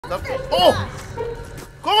Oh!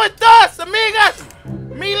 ¿Cómo estás, amigas?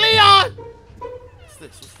 Me, Leon! What's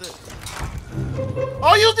this? What's this?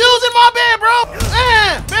 Oh, you using my bed, bro!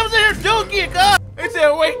 Man, man was in here dookie, cuz! They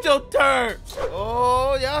said, wait your turn.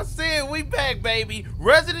 Oh, y'all see it. We back, baby.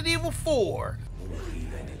 Resident Evil 4.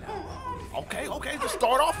 Okay, okay, just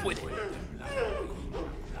start off with it.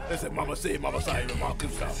 They said, Mama said, Mama said,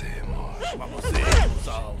 Mama said, Mama said,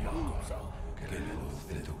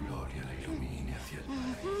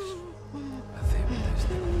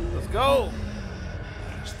 Let's go.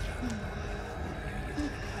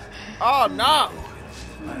 Oh, no.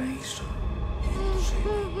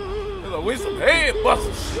 We some head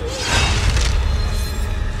busters.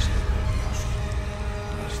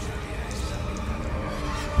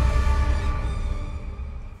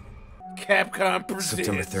 Capcom presents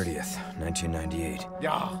September 30th, 1998.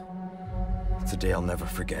 Yeah. It's a day I'll never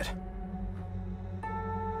forget.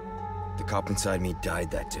 The cop inside me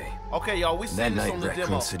died that day. Okay, y'all, we seen that this night, on the Raccoon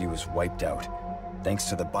demo. City was wiped out, thanks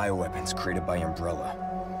to the bioweapons created by Umbrella.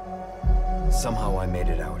 Somehow I made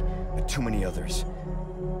it out, but too many others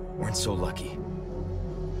weren't so lucky.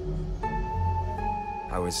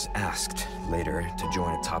 I was asked later to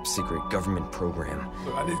join a top-secret government program.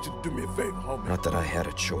 Look, I need you to do me a favor, homie. Not that I had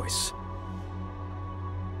a choice.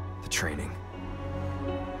 The training,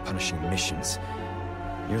 punishing missions,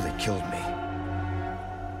 nearly killed me.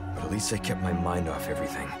 But at least I kept my mind off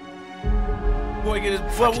everything. Boy, get his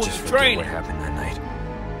If I butt could with just the forget training. what happened that night.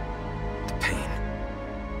 The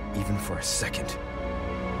pain. Even for a second.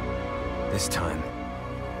 This time,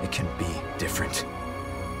 it can be different.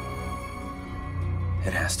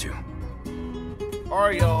 It has to.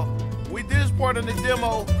 Alright, y'all. We did this part in the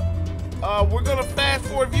demo. We're gonna fast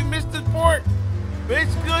forward. If you missed this part,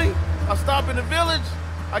 basically, I stop in the village,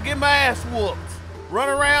 I get my ass whooped. Run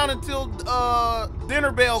around until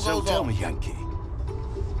dinner bell goes off. So tell me, Yankee,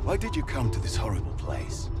 why did you come to this horrible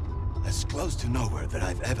place? As close to nowhere that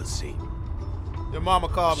I've ever seen. Your mama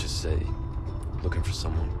called me. Let's just say, looking for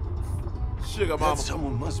someone. Sugar That mama.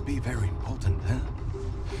 someone must be very important, huh?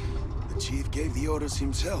 The chief gave the orders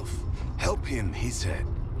himself. Help him, he said.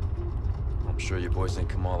 I'm sure you boys didn't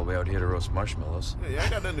come all the way out here to roast marshmallows. Hey, I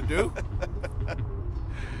ain't got nothing to do.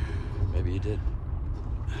 Maybe you did.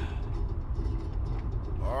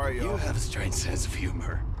 Alright, You y'all. have a strange sense of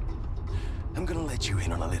humor. I'm gonna let you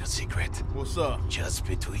in on a little secret. What's up? Just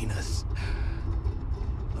between us.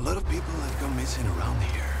 A lot of people have gone missing around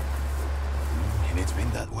here. And it's been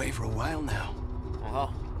that way for a while now. Uh-huh.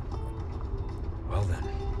 Well then,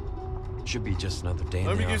 should be just another day in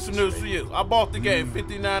Let the me get office, some news right? for you. I bought the game,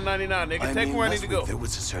 $59.99. Nigga, take me where I need last to week go. there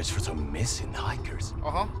was a search for some missing hikers.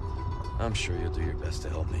 Uh-huh. I'm sure you'll do your best to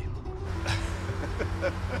help me.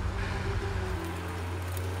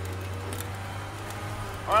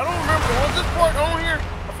 I don't remember. Was this part on here?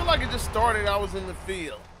 I feel like it just started. I was in the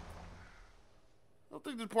field. I don't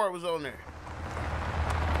think this part was on there.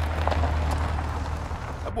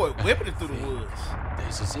 That boy whipping it through the woods.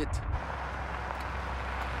 This is it.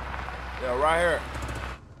 Yeah, right here.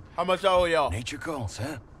 How much I owe y'all? Nature calls,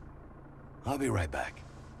 huh? I'll be right back.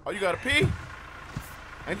 Oh, you got to pee?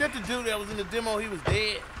 Ain't that the dude that was in the demo? He was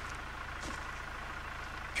dead.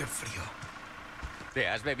 Qué frío. ¿Te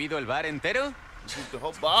has bebido el bar entero? The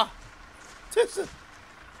whole bar. Listen.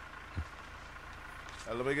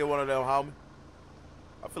 Hey, let me get one of them, homie.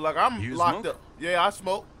 I feel like I'm You locked smoke? up. Yeah, I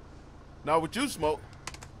smoke. Not what you smoke.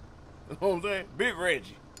 You know what I'm saying? Big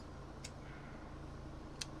Reggie.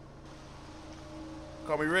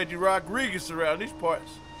 Call me Reggie Rodriguez around these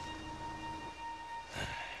parts.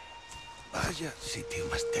 Vaya sitio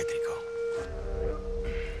más tétrico.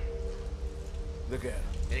 Look at him.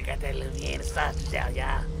 They got that little Vienna sausage out,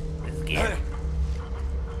 y'all. Let's get it.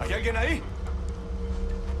 ¿Hay alguien ahí?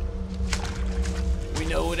 We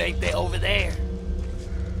know it ain't there over there.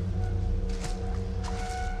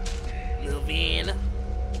 Little Vienna.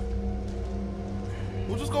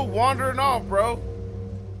 We'll just go wandering off, bro.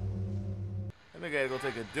 That nigga had to go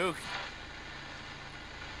take a dookie.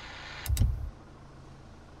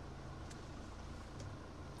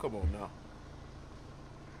 Come on now.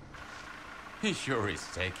 He sure is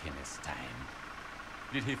taking his time.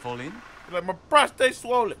 Did he fall in? Like my prostate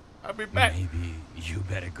swollen. I'll be back. Maybe you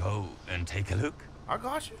better go and take a look. I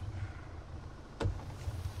got you.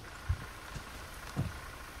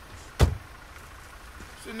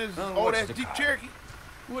 Sitting in this Oh, old what's ass the Jeep car? Cherokee.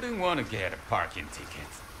 Wouldn't want to get a parking ticket.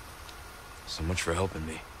 So much for helping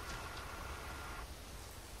me.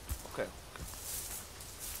 Okay.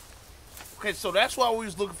 Okay, so that's why we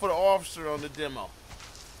was looking for the officer on the demo.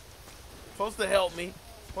 Supposed to help me.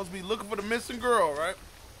 Supposed to be looking for the missing girl, right?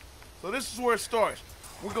 So this is where it starts.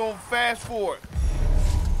 We're gonna fast forward.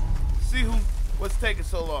 What's taking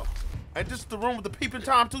so long? Ain't this the room with the Peeping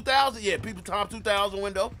Tom 2000? Yeah, Peeping Tom 2000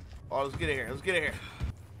 window. Oh, let's get in here. Let's get in here.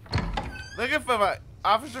 Looking for my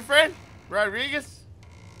officer friend, Rodriguez.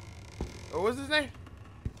 Or what's his name?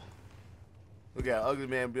 Look at ugly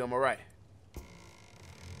man be on my right.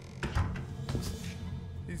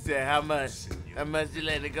 He said, how much? How much you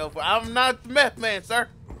let it go for? I'm not the meth man, sir.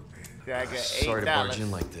 I got $8 Sorry to barge in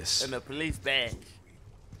like this. and a police badge.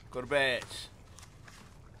 Go to badge.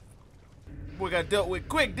 Boy got dealt with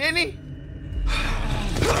quick, didn't he?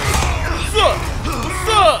 What's up? What's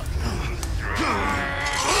up?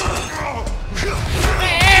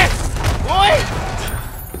 Ass, boy!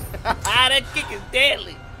 That kick is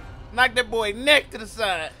deadly. Knock that boy neck to the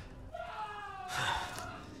side.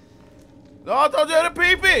 No, I thought you had a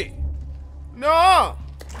pee-pee. No,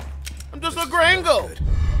 I'm just a gringo. Oh,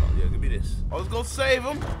 yeah, give me this. I was gonna save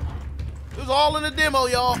him. It was all in the demo,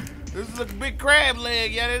 y'all. This is a big crab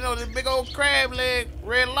leg. Y'all didn't know this big old crab leg.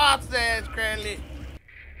 Red Lobster ass crab leg.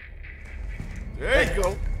 There you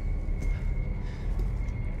go.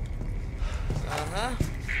 Uh-huh.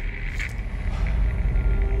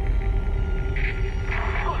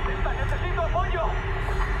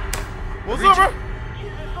 What's up, bro?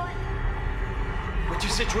 What's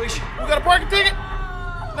your situation? We got a parking ticket?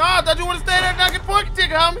 No, I thought you wanted to stay there and not get a parking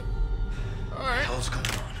ticket, homie. All right. What's going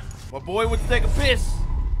on? My boy went to take a piss.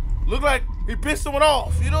 Looked like he pissed someone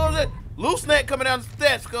off. You know what I'm saying? Loose neck coming down the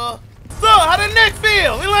steps, cuz. So, how the neck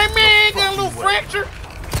feel? You like me? Got a little fracture?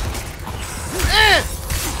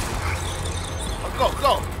 Go,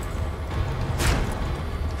 go.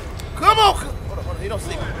 Come on. Hold on, he don't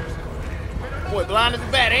see me. Boy, blind as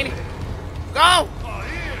a bat, ain't he? Go.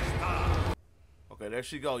 Okay, there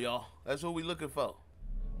she go, y'all. That's what we looking for.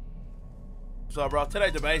 So, bro,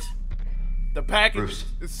 today the base. The package Bruce.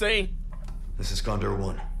 is insane. This is Gondor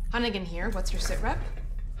 1. Hunnigan here. What's your sit rep?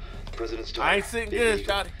 The president's daughter. I ain't sitting good,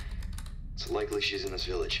 Scotty. It's likely she's in this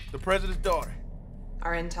village. The president's daughter.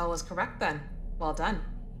 Our intel was correct then. Well done.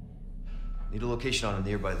 Need a location on a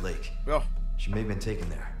nearby lake. Yo. She may have been taken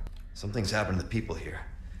there. Something's happened to the people here.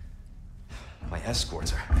 My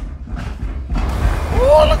escorts are...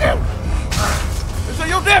 Oh, look at him. So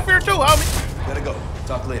you're deaf here too, homie. Gotta go.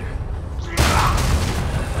 Talk later.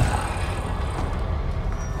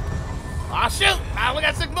 Ah, shoot. I only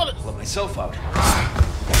got 6 bullets. Let myself out.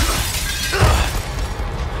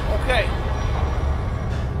 Okay.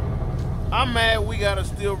 I'm mad we gotta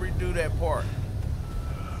still redo that part.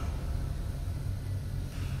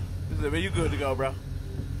 Listen, man, you good to go, bro.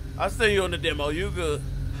 I see you on the demo. You good.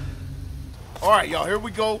 All right, y'all. Here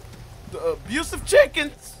we go. The abusive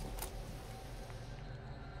chickens.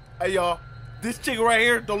 Hey, y'all. This chicken right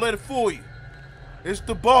here, don't let it fool you. It's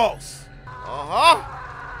the boss. Uh-huh.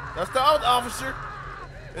 That's the other officer.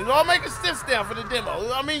 It's all making sense down for the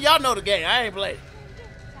demo. I mean, y'all know the game. I ain't played.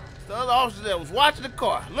 It's the other officer that was watching the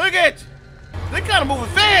car. Look at you. They kind of moving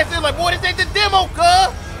fast. They're like, boy, this ain't the demo,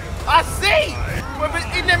 cuz. I see. We've been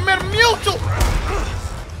eating that Metamucil.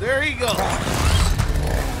 There he goes.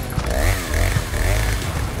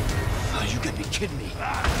 Oh, you gotta be kidding me.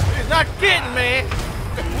 He's not kidding, man.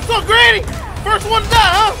 What's up, Granny? First one to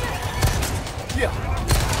die, huh? Yeah.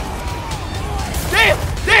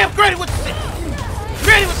 Damn, Granny with the shit.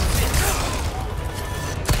 Granny with the shit.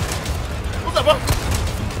 What's up, bro?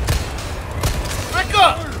 Back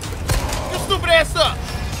up. Your stupid ass up.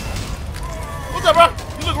 What's up, bro?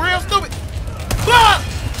 You look real stupid. Blah!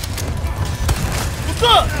 What's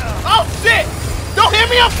up? Oh, shit. Don't hit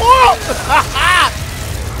me up for him.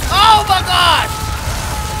 Oh, my gosh.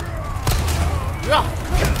 Yeah.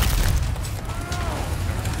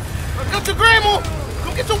 Get your grandma.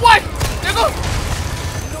 Come get your wife. Nigga.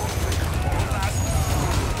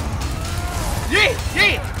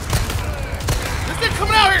 Yeah. This thing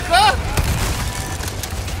coming out here, cuz.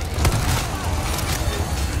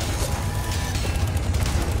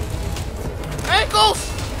 Ankles.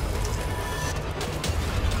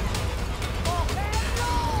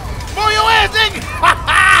 Blow your ass, nigga.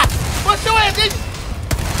 Bust your ass, nigga.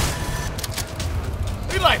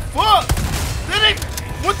 He like, fuck. Then he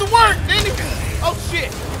went to work, didn't he? Oh,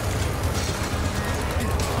 shit.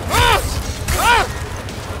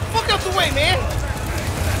 Fuck out the way, man.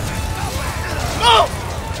 Go.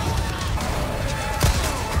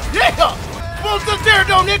 Yeah. Come on to the chair,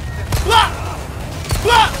 though, Nick. Block.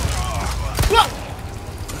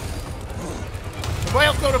 Somebody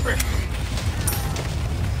else go up here.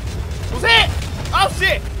 What's that? Oh,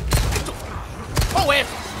 shit. Get the whole ass.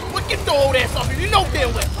 What, get the old ass off here. You know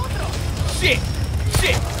damn well. Shit.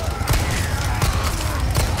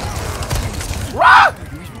 Rock!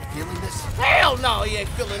 Feeling this? Hell no, he ain't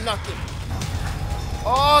feeling nothing.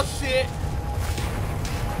 Oh, shit.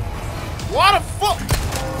 What the fuck?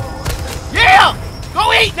 Yeah!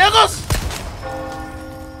 Go eat, niggas!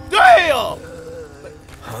 Damn!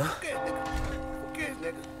 Huh? Okay,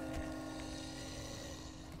 nigga.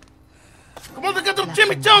 Come on, look at them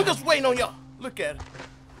chimichangas waiting on y'all. Look at it.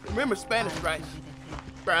 Remember Spanish rice,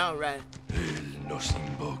 brown rice, Nos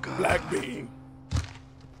invoca. black bean,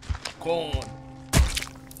 corn.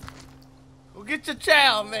 Go get your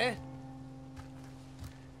child, man.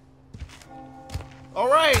 All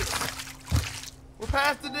right. We're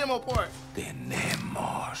past the demo part.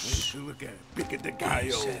 Tenemos Look at it. Pick at the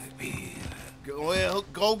gallo. servir. Go ahead,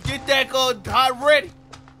 go get that hot ready.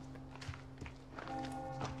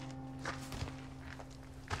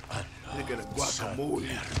 Look at the guacamole.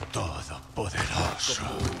 Todopoderoso.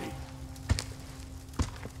 Guacamole.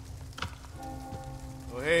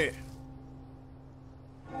 Go ahead.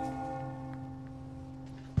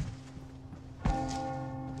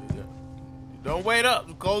 Don't wait up.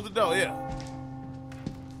 Just close the door. Yeah.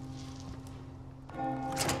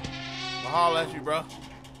 I'll holler at you, bro.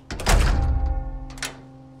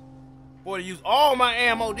 Boy, he used all my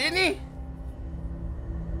ammo, didn't he?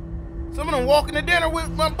 Some of them walking to dinner with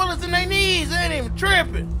my bullets in their knees. They ain't even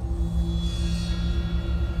tripping.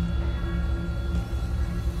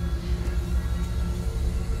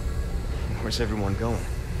 Where's everyone going?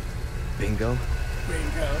 Bingo?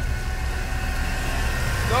 Bingo.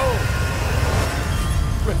 Go.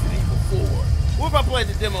 Resident Evil 4. What if I played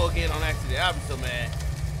the demo again on accident? I'd be so mad.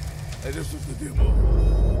 Hey, this was the demo.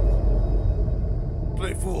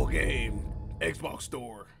 Play full game. Xbox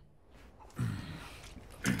store.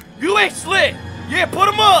 You ain't slick. Yeah, put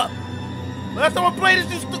him up. Last time I played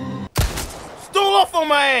this, you stole off on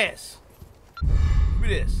my ass. Give me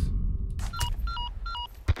this.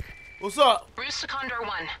 What's up? Bruce to Condor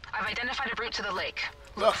 1. I've identified a route to the lake.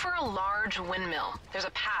 Look for a large windmill. There's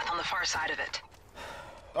a path on the far side of it.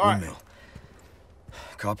 All right. Windmill.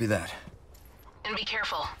 Copy that. And be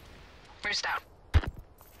careful. Roost out.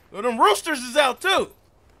 Well, them roosters is out too.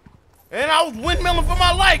 And I was windmilling for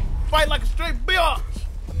my life. Fight like a straight bitch.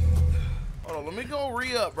 Hold on, let me go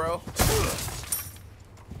re-up, bro.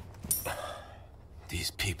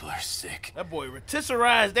 These people are sick. That boy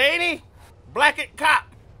rotisserized, ain't he? Blackett cop.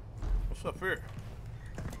 What's up here?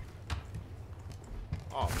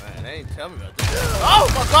 Oh man, they ain't tell me about this. Oh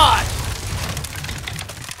my gosh!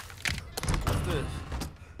 What's this?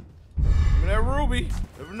 Give me that ruby.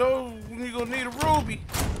 Never know when you gonna need a ruby.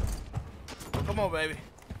 Come on, baby.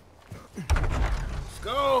 Let's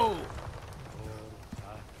go.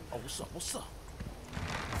 Oh, what's up? What's up?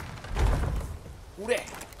 Who that?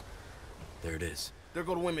 There it is. There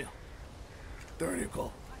go the windmill. There you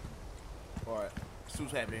go. All right, let's see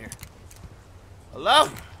what's happening here. Hello?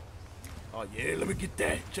 Oh yeah, let me get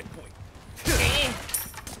that checkpoint.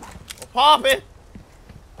 Oh, poppin'.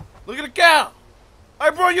 Look at the cow. Hey,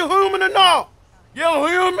 bro, you human or no? Yellow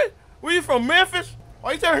human? Where you from, Memphis?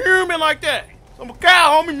 Why you say human like that? I'm a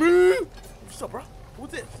cow, homie. Moo. What's up, bro?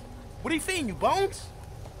 What's this? What are you feeding you, Bones?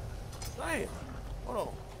 Damn. Hold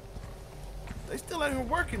on. They still ain't even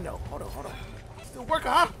working, though. Hold on. Still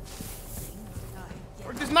working, huh?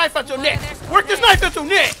 Work this knife out your neck. Work this knife out your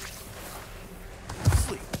neck.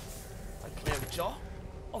 Sleep. I play with y'all.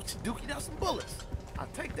 Oh, Chiduki, that's some bullets. I'll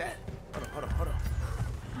take that. Hold on.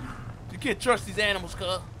 You can't trust these animals,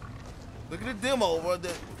 cuz. Look at the demo, bro.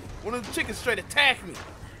 One of the chickens straight attacked me.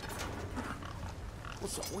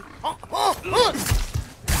 What's up?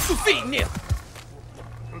 You feeding them?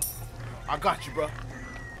 I got you, bro.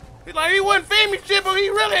 He's like, he wasn't feeding me shit, but he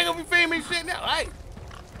really ain't gonna be feeding me shit now. Hey,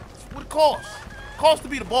 what it costs? It costs to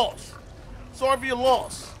be the boss. Sorry for your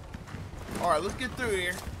loss. All right, let's get through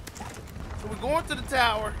here. So we're going to the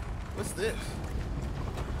tower. What's this?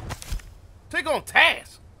 Take on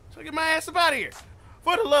task. So get my ass up out of here.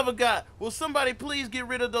 For the love of God, will somebody please get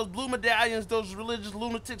rid of those blue medallions, those religious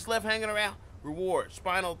lunatics left hanging around? Reward,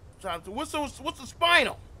 spinal. What's the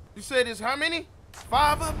spinal? You said there's how many?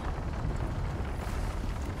 5 of them?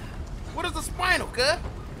 What is the spinal, cuz?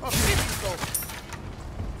 Oh, shit, so.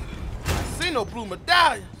 I see no blue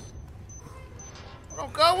medallions. Hold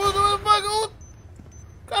on, cuz. What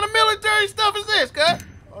kind of military stuff is this, cuz?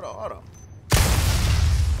 Hold on.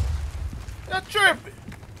 Y'all tripping.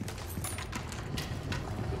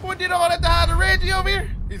 The boy did all that to hide the Reggie over here?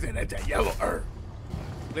 He said that's that yellow herb.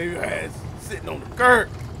 Leave your ass sitting on the curb.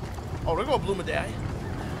 Oh, there go a blue medallion.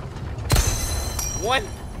 1.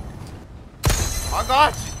 I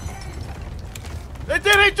got you. That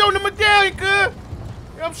ain't showing the medallion, cuz.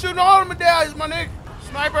 Yeah, I'm shooting all the medallions, my nigga.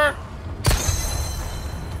 Sniper.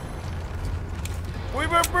 We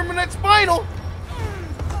better bring that spinal.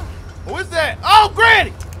 Who is that? Oh,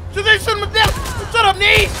 Granny. She ain't shooting medallion. Shut up,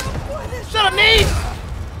 knees. Shut up, knee!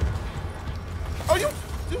 Oh, you.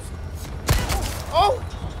 Oh!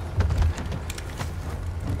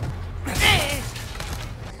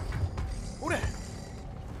 Who that?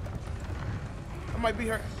 That might be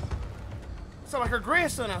her. Sound like her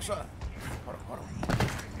grandson outside. Hold on.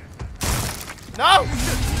 No!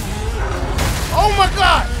 Oh my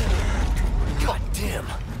God! God damn.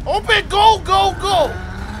 Open, go!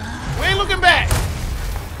 We ain't looking back.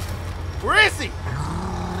 Where is he?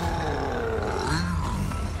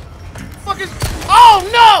 Fucking. Oh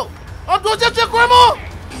no! I'm doing that to your grandma.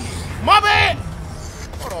 My bad.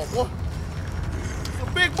 Hold on, boy. It's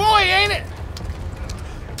a big boy, ain't it?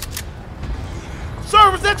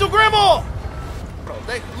 Sir, was that your grandma? Bro,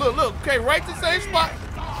 look, okay, right to the same spot.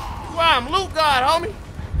 Wow, I'm Luke God, homie.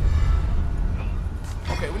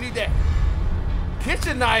 Okay, we need that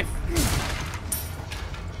kitchen knife.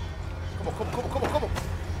 Come on.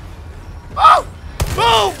 Oh!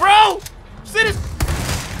 Move, bro! See this?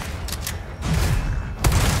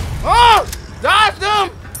 Oh! Dodge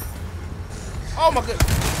them! Oh my goodness.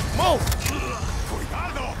 Move!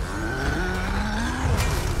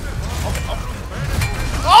 Okay.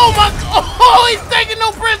 Oh my God! Oh, he's taking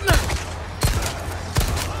no prisoners!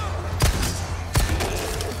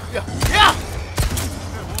 Yeah!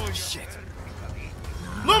 Shit.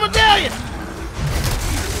 Blue medallion!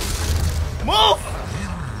 Move!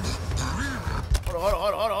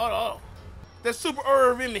 Hold on. That super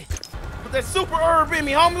herb in me. Put that super herb in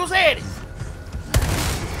me, homie. What's headed?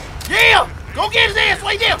 Yeah! Go get his ass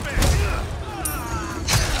right there!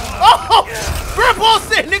 Oh! Grandpa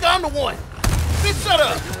said, nigga, I'm the one. Bitch, shut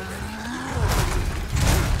up.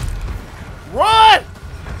 Run!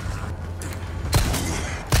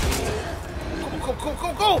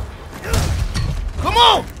 Go! Come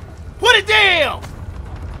on! Put it down!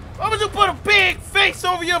 Why would you put a big face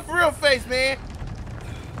over your real face, man?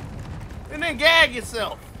 And then gag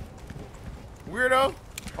yourself. Weirdo.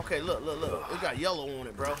 Okay, look. It got yellow on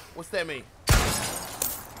it, bro. What's that mean?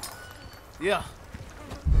 Yeah.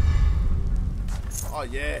 Oh,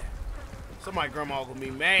 yeah. Somebody grandma gonna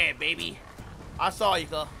be mad, baby. I saw you,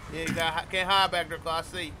 cuz. Yeah, you can't hide back there, cuz I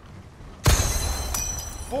see.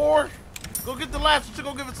 4. Go get the last one to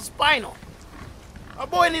go give us a spinal. Our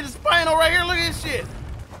boy needs a spinal right here. Look at this shit.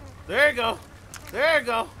 There you go.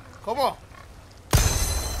 Come on.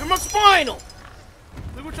 Give him a spinal.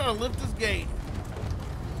 Look, we're trying to lift this gate.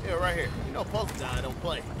 Yeah, right here. You know, post guy don't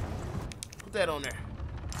play. Put that on there.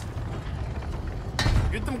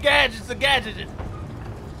 Get them gadgets to gadget it.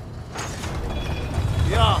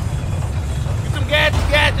 Yeah. Get them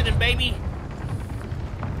gadgeting, baby.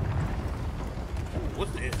 Ooh,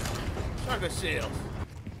 what's this? Shotgun shells.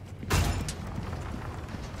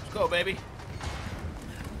 Let's go, baby.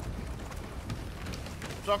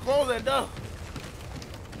 So I close that door.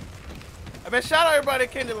 I bet shout out everybody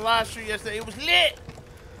that came to the live stream yesterday. It was lit.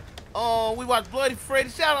 We watched Bloody Freddy.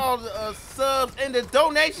 Shout out all the subs and the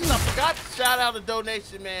donations. I forgot to shout out the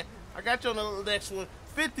donation, man. I got you on the next one.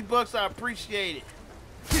 $50, I appreciate it.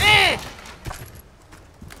 Man!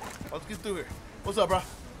 Let's get through here. What's up, bro?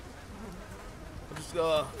 I'll just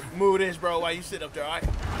move this, bro, while you sit up there, all right?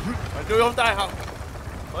 Do your thing, huh?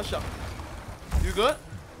 What's up? You good?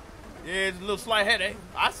 Yeah, it's a little slight headache.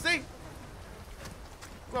 I see.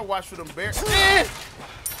 Gotta watch for them bear. Man!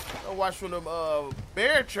 Gotta watch for them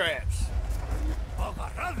bear traps.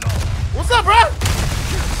 What's up, bro?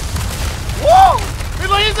 Woo! He's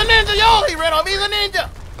like, he's a ninja, yo! He ran off. He's a ninja.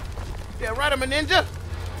 Yeah, right, I'm a ninja.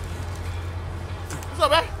 What's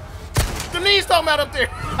up, man? The knees talking about up there.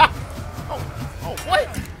 oh, wait.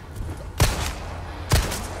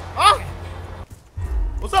 Huh?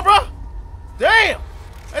 What's up, bro? Damn!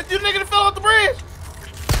 That's you nigga that fell off the bridge.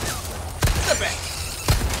 Step back.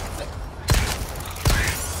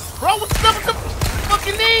 Bro, what's up with the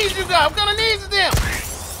fucking knees you got? What kind of knees is them?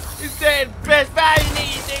 He said best value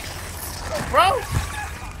knees, nigga. Bro.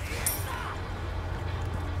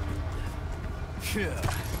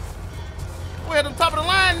 We're at the top of the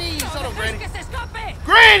line knees. Hold on, Granny.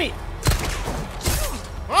 Granny!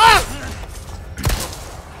 Huh?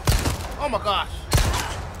 Oh my gosh.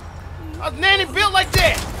 How's Nanny built like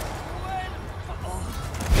that?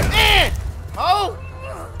 Man! Oh!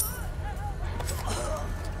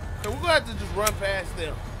 Okay, we're gonna have to just run past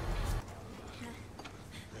them.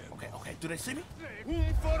 Okay, do they see me?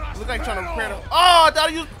 Look like you're trying to repair them. Oh, I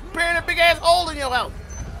thought you was repairing a big ass hole in your house.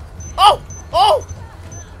 Oh!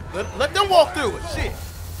 Let them walk through it. Shit.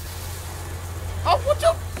 Oh, what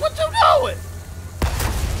you doing?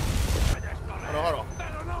 Hold on.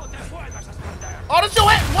 Oh, that's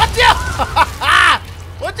your ass. Watch out!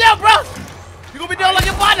 Watch out, bro. You gonna be doing like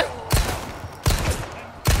your partner.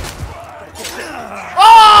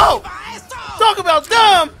 about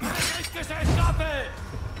dumb.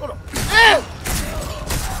 Hold on.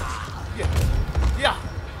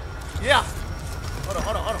 Yeah.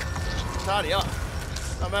 Hold on. Tidy up.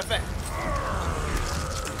 Matter of fact.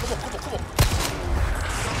 Come on.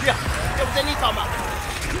 Yeah, what they need talking about?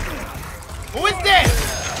 Who is that?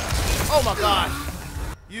 Oh my gosh.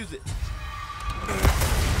 Use it.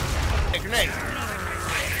 Hey, grenade.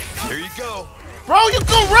 Here you go. Bro, you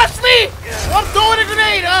gonna rush me? I'm throwing a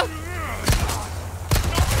grenade, huh?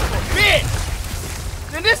 Bitch.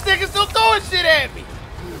 Then this nigga still throwing shit at me.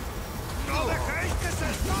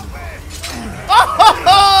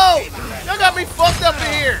 Oh! Y'all got me fucked up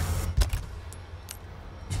in here.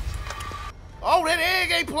 Oh, that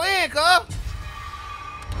egg ain't playing, cuz.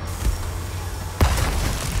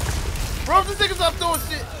 Bro, this nigga's up doing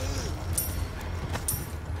shit.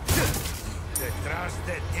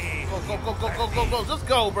 Go. Just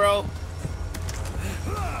go, bro.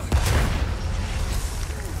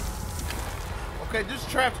 Okay, this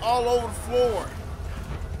trap's all over the floor.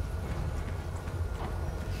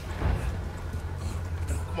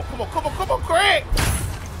 Come on, Craig.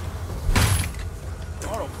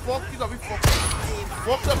 How the fuck you got me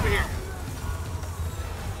fucked up here?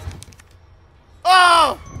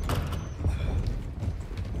 Oh!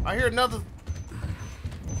 I hear another.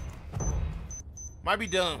 Might be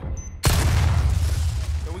done.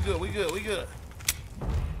 Yeah, we good.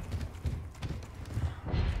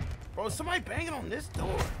 Bro, is somebody banging on this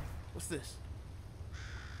door? What's this?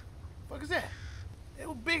 What the fuck is that? Hey,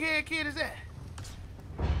 what big head kid is that?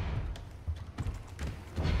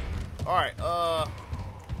 Alright, talk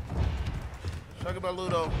about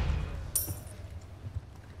Ludo.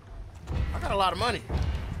 I got a lot of money.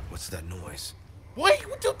 What's that noise? Wait,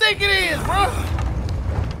 what you think it is, bro?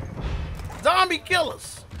 Zombie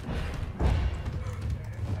killers.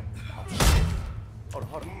 Oh, shit.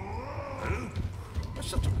 Hold on.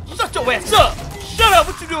 Shut your ass up. Shut up.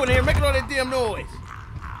 What you doing here? Making all that damn noise.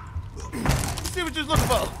 Let's see what you're looking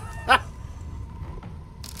for.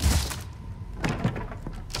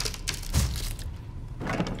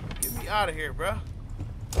 Get me out of here, bro.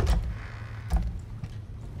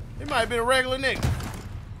 He might have been a regular nigga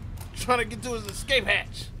trying to get to his escape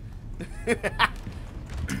hatch.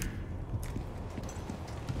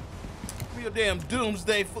 Be a damn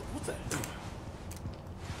doomsday. What's that?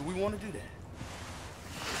 Do we want to do that?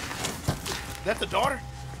 That's the daughter?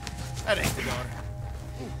 That ain't the daughter.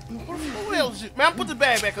 Who else? Man, put the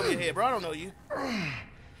bag back on your head, bro. I don't know you.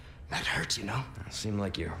 That hurts, you know. It seemed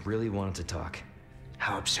like you really wanted to talk.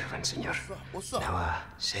 How observant, senor. What's up? Now,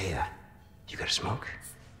 say, you got a smoke?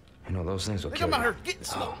 You know, those things will I think kill I'm out you. here getting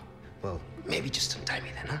slow. Well, maybe just untie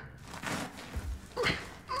me then, huh?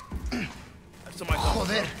 That's somebody Oh,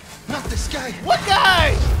 there. Not this guy. What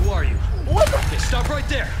guy? Who are you? What the? Okay, stop right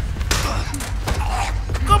there.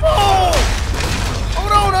 Come on!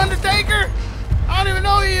 Hold on, Undertaker! I don't even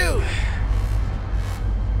know you!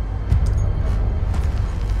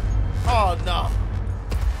 Oh, no.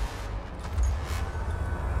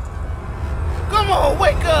 Come on,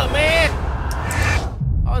 wake up, man!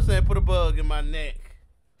 I was saying put a bug in my neck.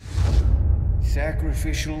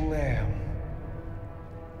 Sacrificial lamb,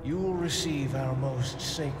 you will receive our most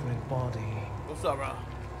sacred body. What's up, bro?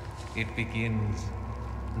 It begins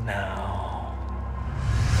now.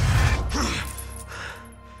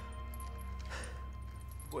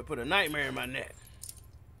 Boy, put a nightmare in my neck.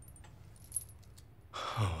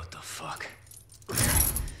 Oh, what the fuck?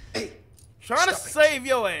 Hey, Trying to save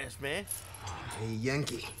your ass, man. Hey,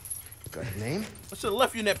 Yankee. Got a name? I should have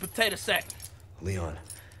left you in that potato sack. Leon.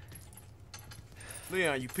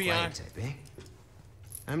 Leon, you peon. Quiet type, eh?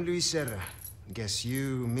 I'm Luis Serra. Guess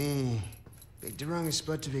you, me, picked the wrongest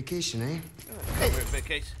spot to vacation, eh? Hey,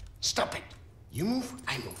 vacation. Stop it. You move,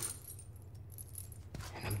 I move.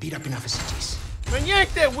 And I'm beat up enough as it is. Man,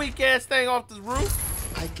 yank that weak ass thing off this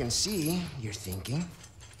roof. I can see you're thinking.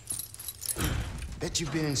 Bet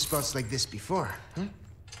you've been in spots like this before, huh?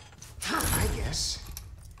 I guess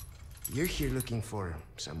you're here looking for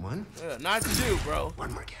someone. Yeah, not you, bro.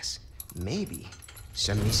 One more guess. Maybe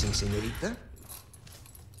some missing señorita?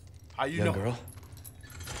 How you Young know? girl.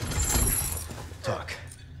 Talk.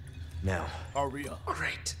 Now. Hurry up. All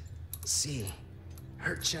right. See,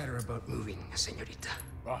 heard chatter about moving a señorita.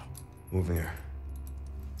 Oh. Moving her.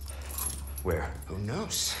 Where? Who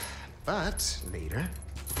knows? But later,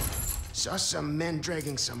 saw some men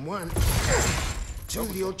dragging someone to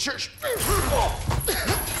the old church.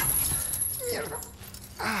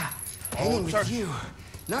 Hanging with you,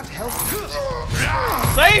 not helping.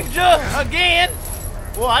 Saved you again.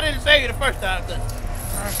 Well, I didn't save you the first time.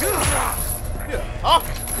 Oh.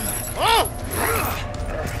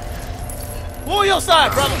 Pull your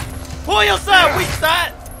side, brother. Pull your side, weak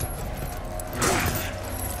side.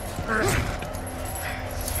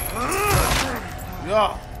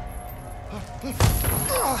 Yeah.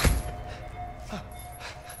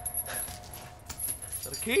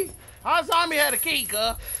 The key? How zombie had a key,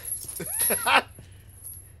 cuz?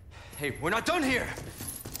 Hey, we're not done here.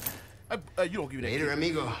 You don't give me that. Later, key.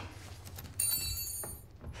 amigo.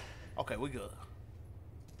 Okay, we good.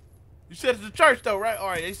 You said it's the church, though, right? All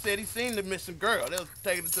right, they said he seen the missing girl. They was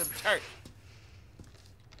taking it to the church.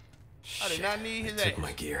 I did not need his ass. Took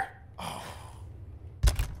my gear. Oh.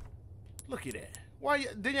 Look at that. Why you,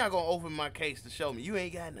 then y'all gonna open my case to show me you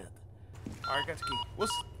ain't got nothing. All right, got the key.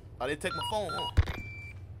 What's... Oh, they take my phone, huh?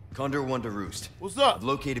 Condor 1 to Roost. What's up? I've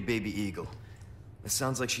located Baby Eagle. It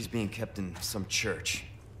sounds like she's being kept in some church.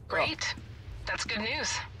 Great. That's good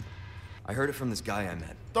news. I heard it from this guy I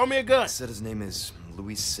met. Throw me a gun. He said his name is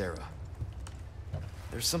Luis Serra.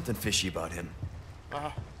 There's something fishy about him.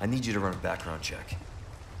 I need you to run a background check.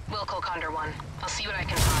 We'll call Condor 1. I'll see what I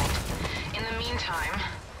can find. In the meantime,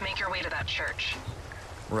 make your way to that church.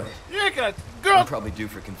 Right. You ain't got girl. I'm probably due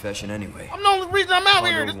for confession anyway. I'm the only reason I'm out Condor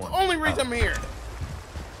here. That's the 1. only reason I'm here.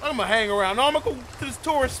 I'm gonna hang around. No, I'm gonna go to this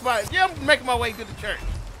tourist spot. Yeah, I'm making my way to the church.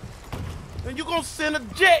 And you gonna send a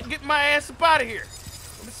jet and get my ass up out of here.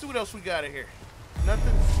 Let me see what else we got in here.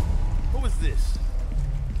 Nothing. Who is this?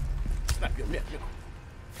 It's not good. Yeah.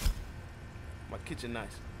 My kitchen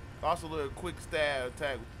knife. Also a little quick stab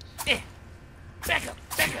attack. Back up.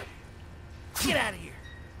 Get out of here.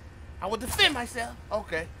 I will defend myself.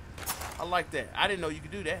 Okay. I like that. I didn't know you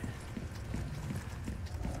could do that.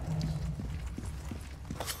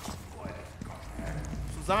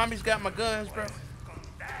 Some zombies got my guns, bro.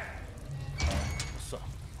 What's up?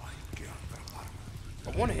 I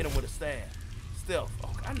want to hit him with a stab. Stealth.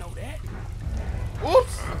 Okay, I know that.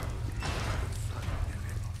 Whoops.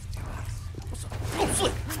 What's up? Go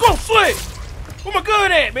sleep. Go sleep. Where my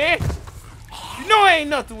gun at, man? You know I ain't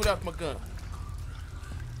nothing without my gun.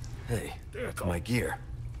 Hey, my gear.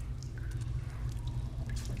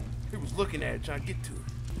 He was looking at it, trying to get to it.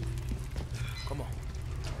 Come on.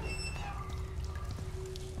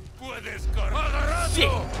 Shit.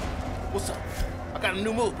 What's up? I got a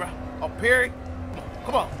new move, bro. Oh, parry.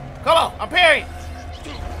 Come on. I'm parrying.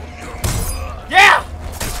 Yeah.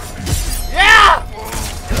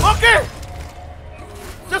 Fucker.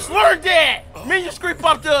 Just learned that. Minion screen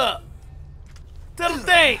popped up. Tell them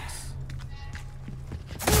thanks.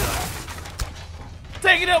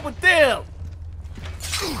 Take it up with them.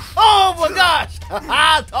 Oh my gosh.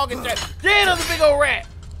 Talking trash. Yeah, another big old rat.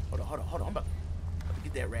 Hold on. I'm about to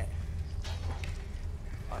get that rat.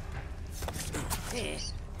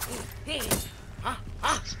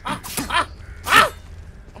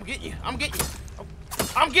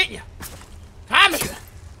 I'm getting you. Time it.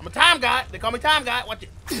 I'm a time guy. They call me time guy. Watch it.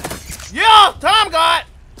 Yeah, time guy.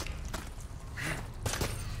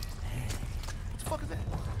 What the fuck is that?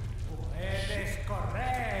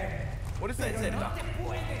 What is that?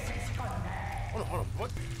 Hold on.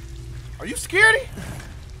 What? Are you scaredy?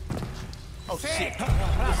 Oh shit.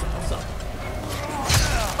 What's up?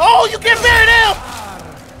 Oh, you can't bury them!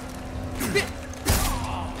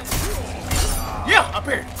 Yeah, up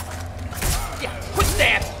here. Yeah, quick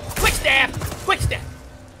stab.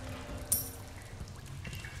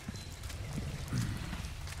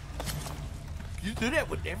 You do that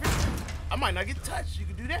with everything. I might not get touched. You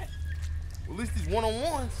can do that. Well, at least these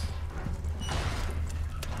one-on-ones.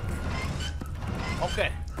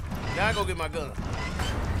 Okay. Now I go get my gun.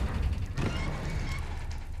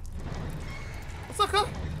 What's up, huh?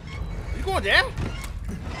 You going down?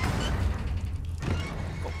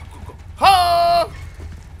 Go. Ha!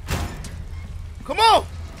 Come on!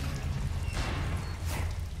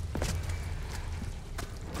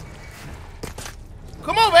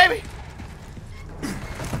 Come on, baby!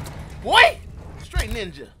 Boy! Straight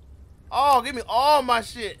ninja. Oh, give me all my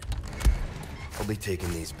shit. I'll be taking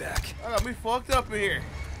these back. I got me fucked up in here.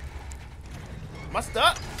 Am I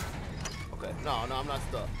stuck? Okay, no, I'm not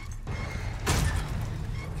stuck.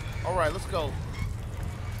 All right, let's go.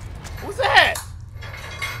 What's that?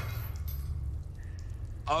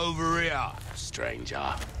 Over here,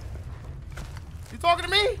 stranger. You talking to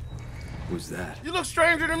me? Who's that? You look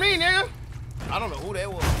stranger to me, nigga. I don't know who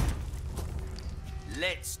that was.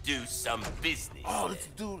 Let's do some business. Oh, this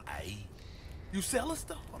dude. You selling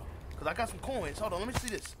stuff? Hold on. Because I got some coins. Hold on, let me see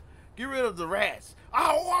this. Get rid of the rats.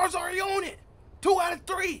 Oh, I was already on it. 2 out of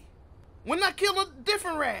 3. When I kill a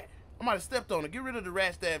different rat. I might have stepped on it. Get rid of the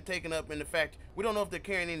rats that have taken up in the fact we don't know if they're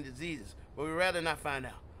carrying any diseases, but we'd rather not find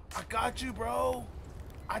out. I got you, bro.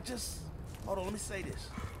 Hold on, let me say this.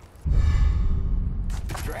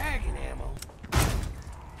 Dragon ammo.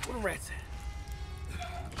 Where the rat's at?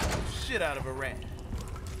 Shit out of a rat.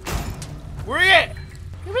 Where he at?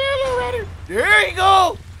 Come here, little ratty. There you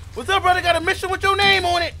go. What's up, brother? Got a mission with your name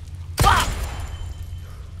on it. Pop.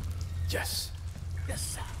 Yes. Yes,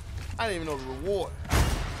 sir. I didn't even know the reward.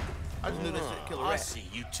 I just knew that shit kill a rat. I see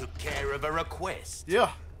you took care of a request.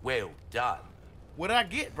 Yeah. Well done. What did I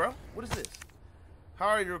get, bro? What is this? How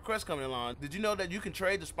are your requests coming along? Did you know that you can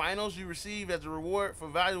trade the spinels you receive as a reward for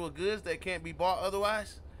valuable goods that can't be bought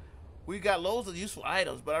otherwise? We got loads of useful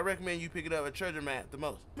items, but I recommend you pick it up at Treasure Map the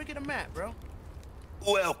most. Make it a map, bro.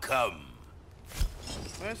 Welcome.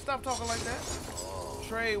 Man, stop talking like that.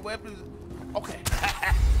 Trade weapons. Okay.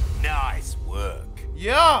 Nice work.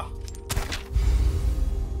 Yeah.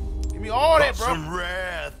 Give me all that, bro. Some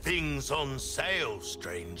rare things on sale,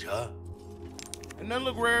 stranger. And none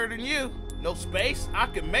look rarer than you. No space? I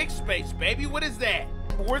can make space, baby. What is that?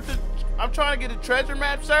 Worth it? I'm trying to get a treasure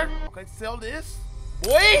map, sir. Okay, sell this.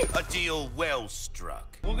 Boy! A deal well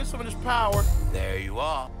struck. We'll get some of this power. There you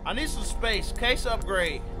are. I need some space. Case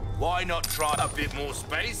upgrade. Why not try a bit more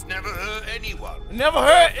space? Never hurt anyone. Never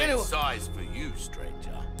hurt Perfect anyone. size for you,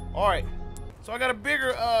 stranger. All right. So I got a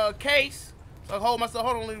bigger case. So I hold myself.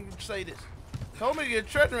 Hold on, let me say this. Told me to get a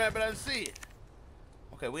treasure map, but I didn't see it.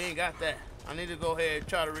 Okay, we ain't got that. I need to go ahead and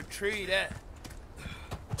try to retrieve that.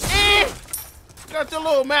 Got your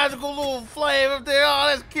little magical little flame up there. Oh,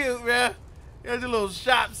 that's cute, man. Got your little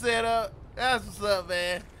shop set up. That's what's up,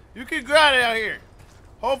 man. You can grind it out here.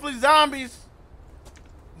 Hopefully zombies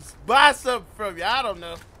buy something from you. I don't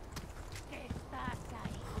know.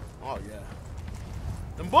 Oh, yeah.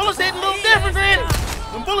 Them bullets hit a little different, Granny.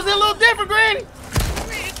 Them bullets hit a little different, Granny.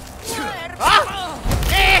 Huh?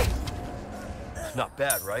 Yeah. Not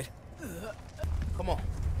bad, right? Come on.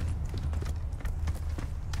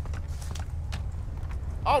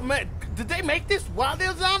 Oh, man. Did they make this while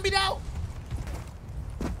they're zombied out?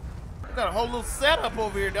 They got a whole little setup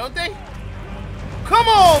over here, don't they? Come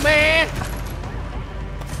on, man.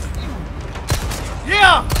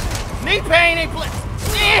 Yeah. Knee pain ain't play.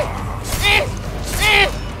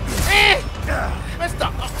 Man,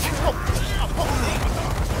 stop. Hold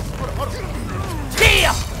on.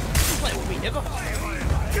 Yeah. Play with me, nigga.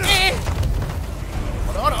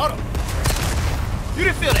 Hold on. You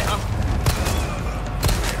didn't feel that, huh?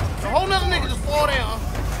 A whole nother nigga just fall down, huh?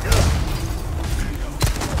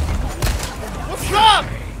 What's up?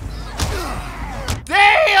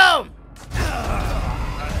 Damn!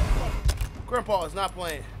 Grandpa is not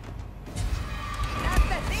playing.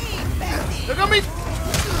 Look at me!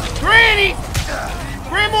 Granny!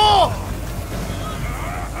 Grandma!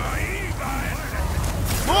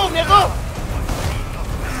 Move, nigga!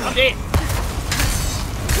 I'm dead.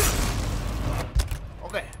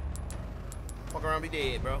 Okay. Fuck around, be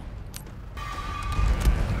dead, bro.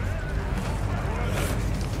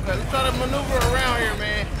 Okay, let's try to maneuver around here,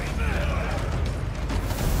 man.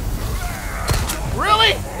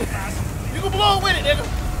 Really? You can blow it with it, nigga.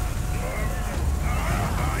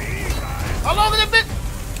 How long is it been?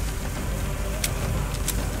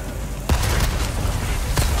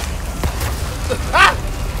 Ah!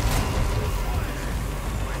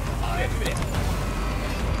 Yeah, give me that.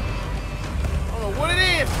 I don't know what it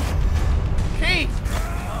is. Key.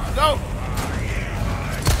 Go.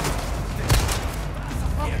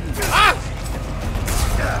 Ah!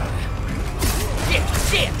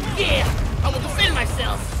 Yeah. I will defend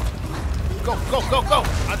myself. Go.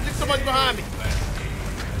 I think someone's behind me.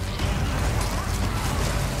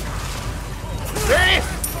 There it is.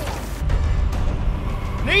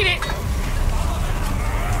 Need it.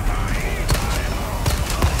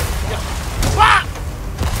 Pop!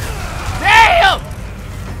 Damn!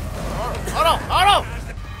 Hold on.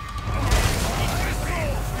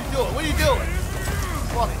 What are you doing?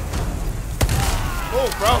 Fuck it.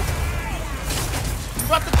 Move, bro. You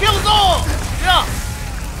about to kill us all! Yeah.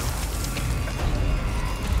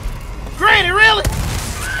 Granny, really?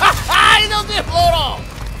 You know this float off.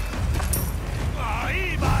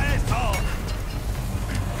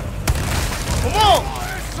 Come on!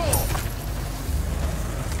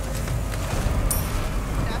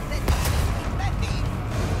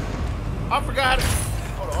 I forgot it.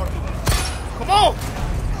 Hold on. Come on!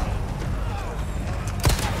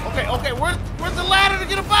 Okay, where's the ladder to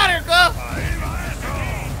get up out of here, cuz?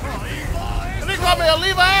 That nigga called me a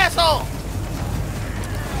Levi asshole.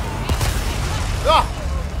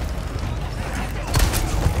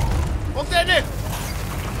 Fuck that nigga.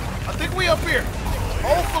 I think we up here.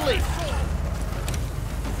 Hopefully.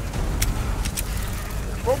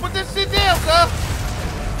 Bro, put this shit down, cuz.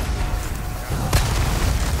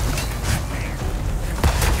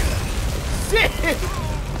 Shit!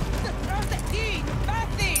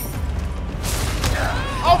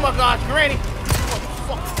 granny.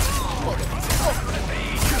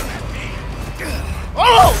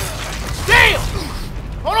 Hold on! Damn!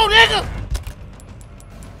 Hold on, nigga!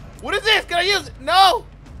 What is this? Can I use it? No!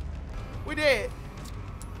 We dead.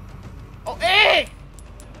 Oh, egg!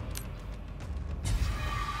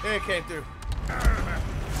 Egg came through.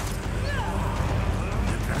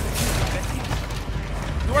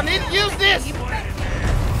 Do I need to use this?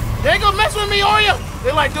 They ain't gonna mess with me, are you?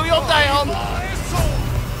 They like, do your thing, homie.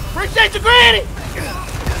 Appreciate you, Granny!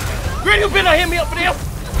 Granny, you better hit me up for them.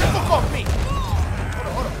 Fuck off me.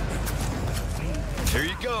 Hold on. Here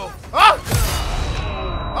you go. Oh!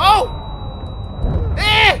 Oh!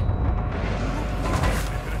 Eh!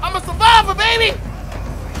 I'm a survivor, baby!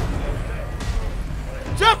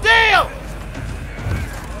 Jump down!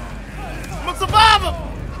 I'm a survivor!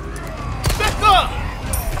 Back up!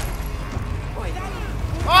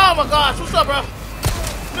 Oh my gosh, what's up, bro?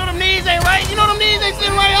 You know them knees ain't right? You know them knees ain't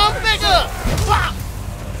sitting right on? Back up! Pop!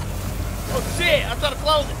 Oh shit, I tried to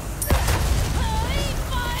close it.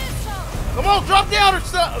 Come on, drop down or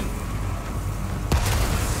something!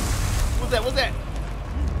 What's that? What's that?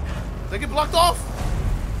 Did they get blocked off?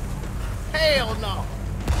 Hell no!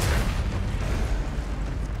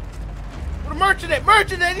 Where the merchant at?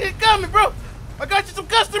 Merchant at? He's coming, bro! I got you some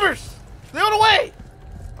customers! They're on the way!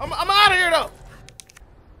 I'm out of here though!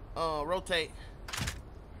 Rotate.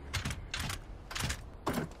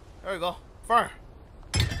 There we go. Fire.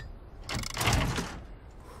 That's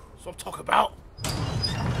what I'm talking about.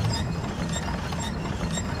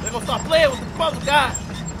 They're gonna start playing with the puzzle guy.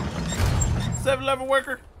 7-Eleven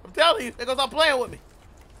worker. I'm telling you, they're gonna start playing with me.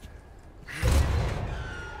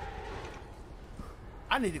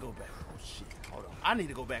 I need to go back. Oh shit. Hold on. I need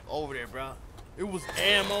to go back over there, bro. It was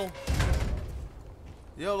ammo.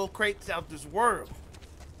 Yellow crates out this world.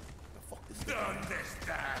 Fuck this thing.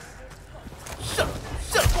 Shut up.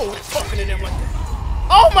 Shut up. Oh, talking to them like that.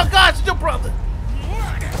 Oh my gosh, it's your brother.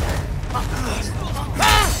 I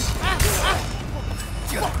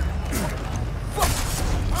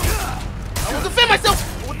will defend myself.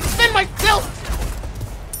 I will defend myself.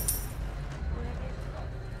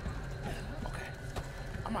 Okay.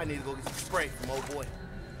 I might need to go get some spray from old boy.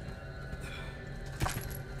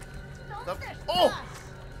 Oh!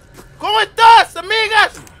 ¿Cómo estás,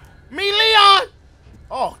 amigas? Me, Leon.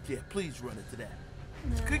 Oh, yeah, please run into that.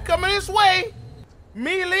 Keep coming this way.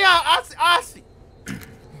 Me, Leon, I see. Get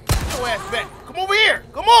your ass back. Come over here.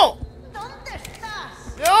 Come on.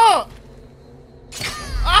 Yeah.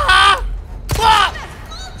 Aha. Pop.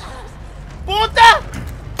 Punta.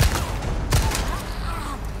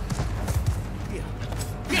 Yeah.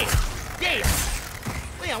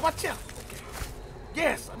 Leon, watch out. Okay.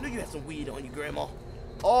 Yes, I knew you had some weed on you, Grandma.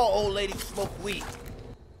 All old ladies smoke weed.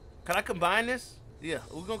 Can I combine this? Yeah,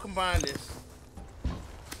 we're gonna combine this.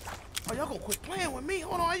 Oh, y'all gonna quit playing with me?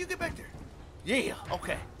 Hold on, how you get back there? Yeah,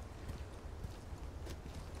 okay.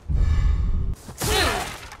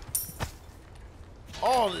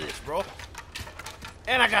 All of this, bro.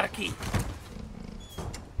 And I got a key.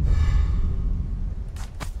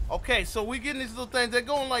 Okay, so we getting these little things. They're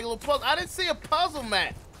going like a little puzzle. I didn't see a puzzle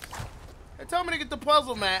map. They told me to get the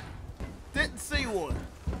puzzle map. Didn't see one.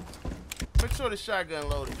 Make sure the shotgun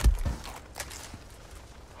loaded.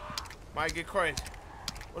 Might get crazy.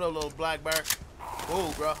 What up, little black bear?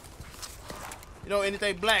 Ooh, bro. You know,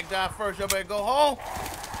 anything black die first. Y'all better go home.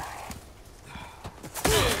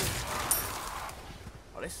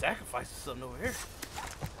 Oh, they sacrificing something over here.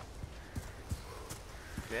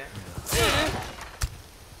 Okay.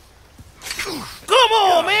 Come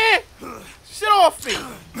on, man! Shit off me!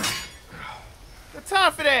 No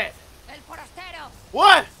time for that.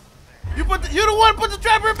 What? You the one put the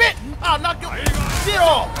trapper in bit? I'll knock your shit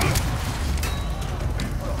off.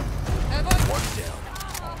 One down.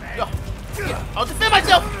 Yo. Yeah. I'll defend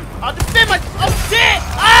myself. Oh shit!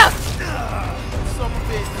 Ah! Son of a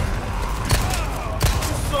bitch.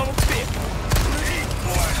 Son of a bitch.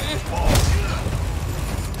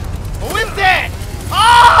 Who is that?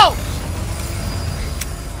 Oh!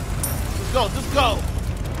 Just go.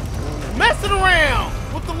 Messing around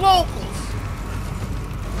with the locals.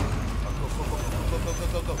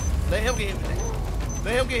 Go. Let him get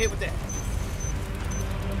hit with that.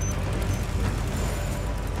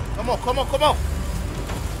 Come on.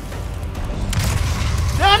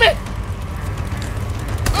 Damn it!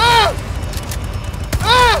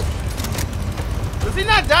 Does he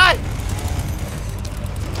not die?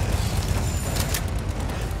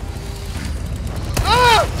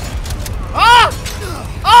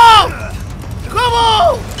 Oh! Come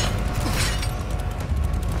on!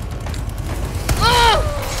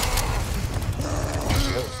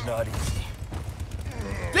 That was not easy.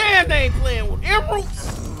 Damn, they ain't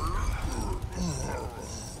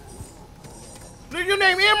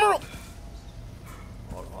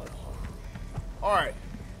Alright.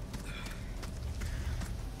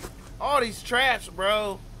 All these traps,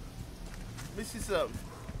 bro. Let me see something.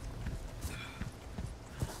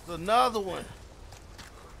 There's another one.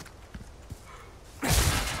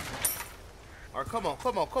 Alright, come on,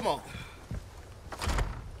 come on, come on.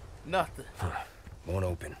 Nothing. Won't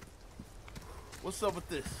open. What's up with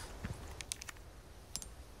this?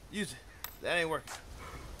 Use it. That ain't working.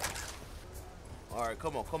 Alright,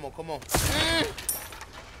 come on, come on, come on. Let's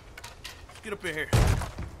get up in here.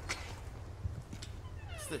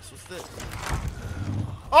 What's this? What's this?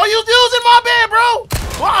 Oh, you using my bed, bro!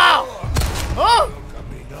 Wow! Huh?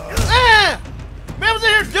 Man was in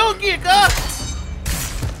here dookie it, cuz!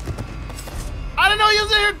 I didn't know you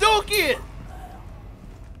was in here dookie it!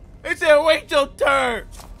 They said, wait your turn!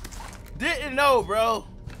 Didn't know, bro.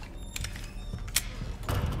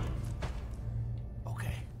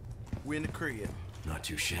 Okay. We're in the crib. Not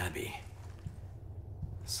too shabby.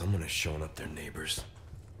 Someone has shown up their neighbors.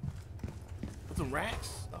 Put some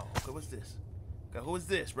racks? Oh, okay, what's this? Okay, who is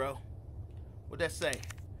this, bro? What'd that say?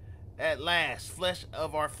 At last, flesh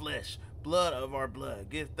of our flesh, blood of our blood.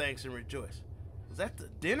 Give thanks and rejoice. Was that the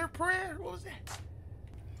dinner prayer? What was that?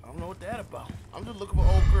 I don't know what that about. I'm just looking for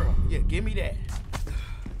old girl. Yeah, give me that.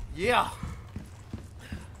 Yeah.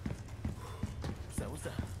 What's that? What's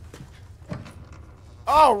that?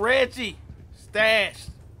 Oh, Reggie. Stashed.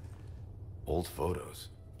 Old photos.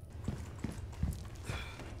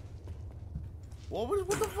 What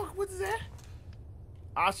the fuck? What is that?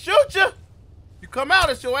 I'll shoot you. You come out,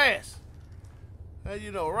 it's your ass. How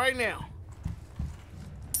you know right now?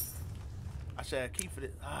 I should have keep for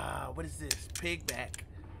this. Ah, what is this? Pigback.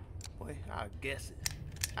 Boy, I guess it.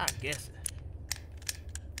 I guess it.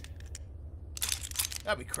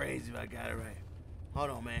 That'd be crazy if I got it right. Hold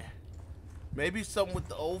on, man. Maybe something with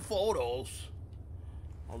the old photos.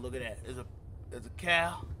 Oh, look at that. There's a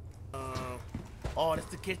cow. Oh, that's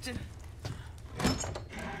the kitchen.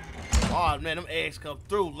 Oh man, them eggs come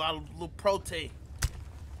through. A lot of little protein.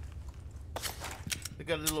 They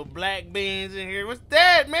got little black beans in here. What's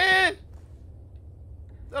that, man?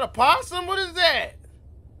 Is that a possum? What is that?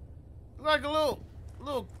 It's like a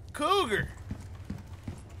little cougar.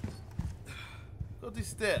 Go up these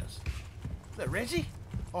steps. Is that Reggie?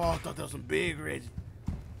 Oh, I thought that was some big Reggie.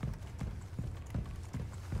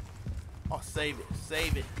 Oh, save it.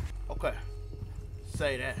 Save it. Okay.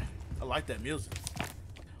 Say that. I like that music.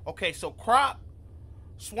 Okay, so crop,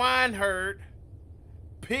 swine herd,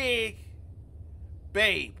 pig,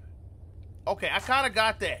 babe. Okay, I kind of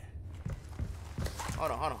got that.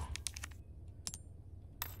 Hold on, hold on.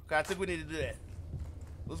 Okay, I think we need to do that.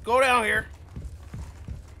 Let's go down here.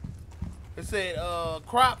 It said,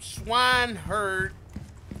 crop, swine herd.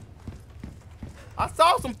 I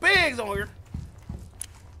saw some pigs on here.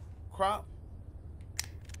 Crop.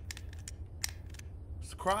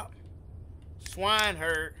 It's crop. Swine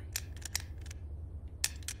herd.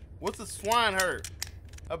 What's a swine herd?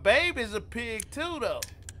 A babe is a pig too, though.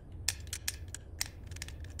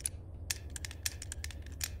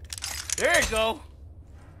 There you go.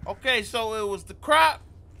 Okay, so it was the crop.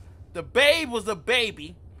 The babe was a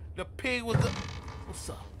baby. The pig was a... What's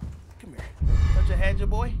up? Come here. Thought you had your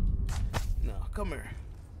boy? No, come here.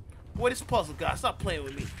 Boy, this puzzle guy, stop playing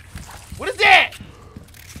with me. What is that?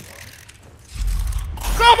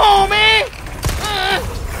 Come on, man!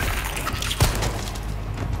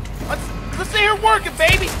 Let's sit here working,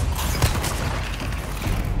 baby.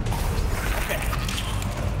 Okay.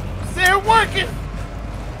 Sit here working.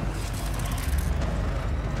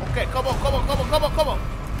 Okay, come on, come on, come on, come on, come on.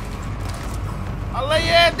 I'll lay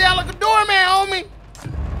your ass down like a doorman, homie.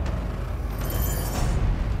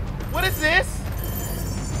 What is this?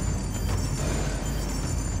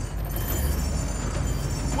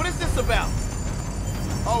 What is this about?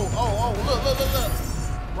 Oh, look.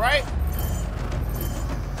 Right?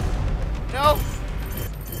 No?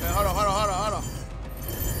 Okay, hold on.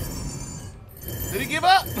 Did he give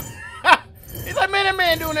up? He's like, man, that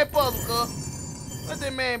man doing that puzzle, cuz. Let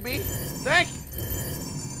that man be. Thank you.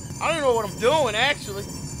 I don't even know what I'm doing, actually.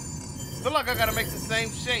 Feel like I gotta make the same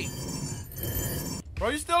shape. Bro,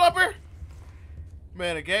 you still up here?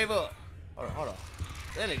 Man, I gave up. Hold on.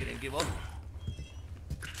 That nigga didn't give up.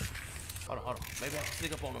 Hold on. Maybe I can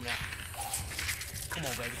sneak up on him now. Come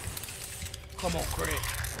on, baby. Come on, Craig.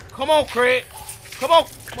 Come on, Craig. Come on.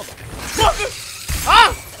 Motherfucker.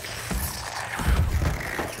 Huh?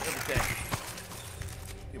 Everything.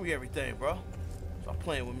 Give me everything, bro. Stop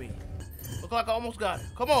playing with me. Look like I almost got it.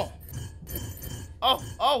 Come on.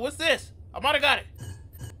 Oh, what's this? I might have got it.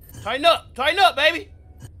 Tighten up, baby.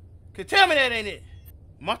 Can tell me that ain't it.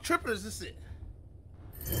 My tripping is this it?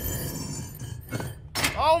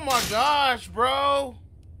 Oh my gosh, bro.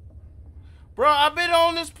 Bro, I've been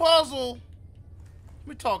on this puzzle. Let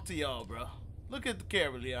me talk to y'all, bro. Look at the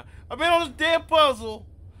camera, Leon. I've been on this damn puzzle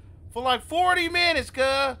for like 40 minutes,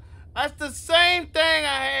 cuz. That's the same thing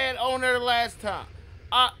I had on there last time.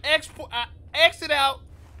 I exit out,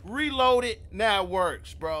 reload it, now it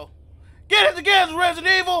works, bro. Get it together,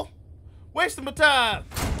 Resident Evil. Wasting my time.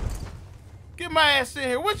 Get my ass in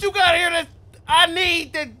here. What you got here that I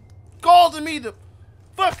need that causing me to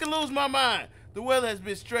fucking lose my mind? The weather has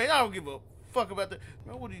been strange. I don't give a fuck about that.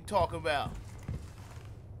 Man, what are you talking about?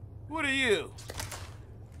 What are you?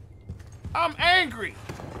 I'm angry.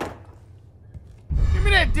 Give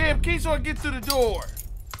me that damn key so I get through the door.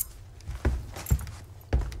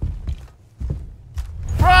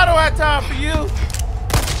 Bro, I don't have time for you.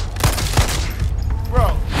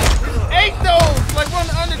 Bro, ate those like one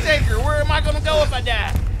Undertaker. Where am I gonna go if I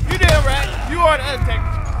die? You damn right. You are the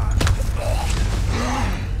Undertaker.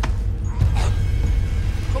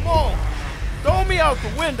 Come on. Throw me out the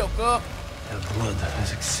window, cuz. The blood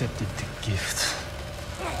has accepted the gift.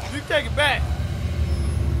 You take it back.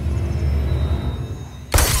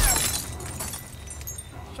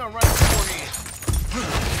 Trying right before the end.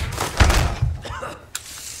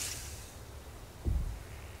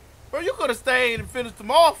 Bro, you could have stayed and finished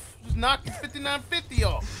them off. Just knocked the 5950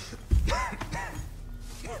 off.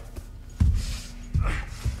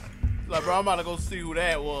 Like, bro, I'm about to go see who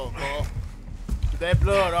that was, bro. That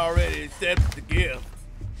blood already accepted the gift.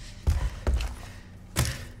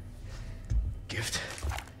 Gift?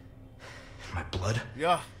 My blood?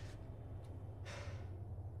 Yeah.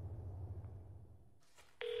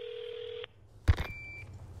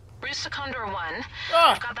 Bruce to Condor 1.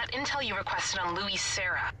 Ah. I've got that intel you requested on Luis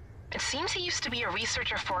Serra. It seems he used to be a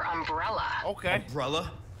researcher for Umbrella. Okay.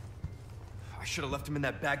 Umbrella? I should have left him in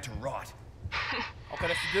that bag to rot. Okay,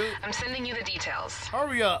 that's the dude. I'm sending you the details.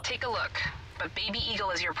 Hurry up. Take a look, but Baby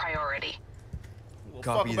Eagle is your priority. We'll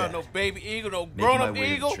Copy fuck about that. no baby eagle, no Making grown-up my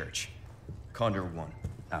way eagle. to the church. Condor 1.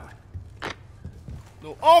 Out.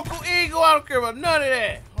 No Uncle Eagle, I don't care about none of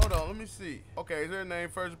that. Hold on, let me see. Okay, is their name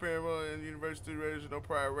first appearance in the university register, no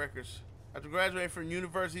prior records. After graduating from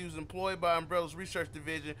university, he was employed by Umbrella's research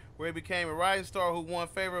division, where he became a rising star who won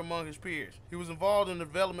favor among his peers. He was involved in the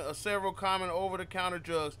development of several common over-the-counter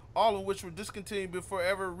drugs, all of which were discontinued before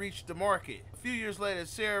ever reached the market. A few years later,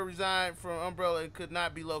 Sarah resigned from Umbrella and could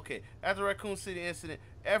not be located. After the Raccoon City incident,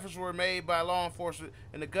 efforts were made by law enforcement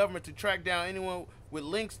and the government to track down anyone with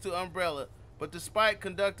links to Umbrella, but despite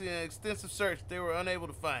conducting an extensive search, they were unable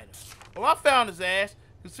to find him. Well, I found his ass.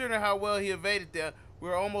 Considering how well he evaded them, we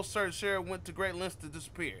were almost certain Sarah went to great lengths to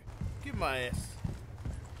disappear. Get my ass.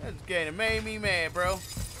 That game made me mad, bro.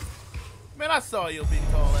 Man, I saw your big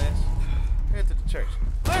tall ass. Head to the church.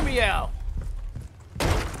 Let me out.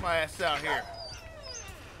 Get my ass out here.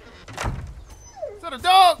 Is that a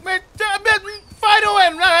dog? Man, fight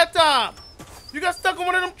on him, not that time. You got stuck on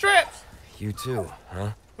one of them traps. You too,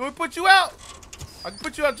 huh? Let me put you out. I can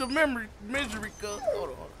put you out your misery, cuz. Hold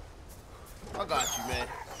on. I got you, man.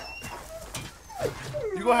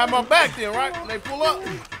 You gonna have my back then, right? When they pull up.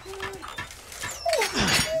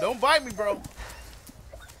 Don't bite me, bro.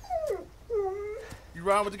 You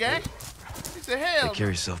ride with the gang? He said, hell. Take care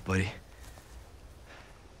of yourself, buddy.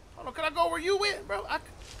 Hold on, can I go where you went, bro?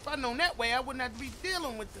 If I'd known that way, I wouldn't have to be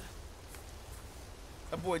dealing with the...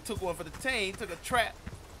 That boy took one for the team. Took a trap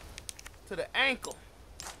to the ankle.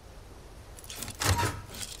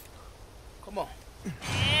 Come on.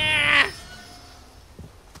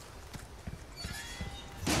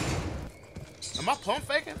 Am I pump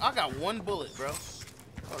faking? I got one bullet, bro.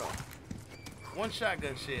 Hold on. One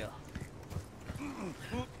shotgun shell.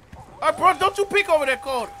 Alright, bro, don't you peek over that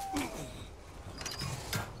corner.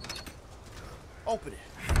 Open it.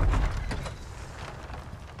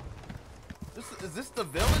 Is this the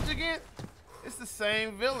village again? It's the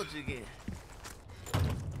same village again.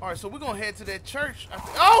 Alright, so we're gonna head to that church.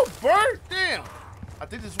 Oh, bird! Damn! I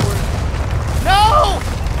think this is where... No!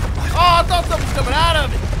 Oh, I thought something was coming out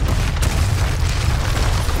of it.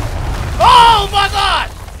 Oh my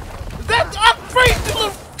God! Is that... I'm crazy,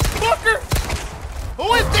 little fucker!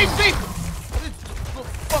 Who is these people? These little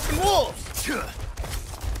fucking wolves.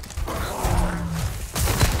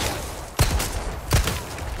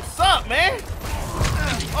 What's up, man?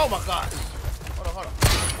 Oh my God. Hold on.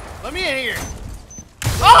 Let me in here.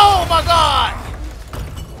 Oh my God!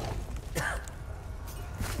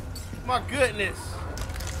 My goodness.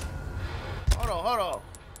 Hold on.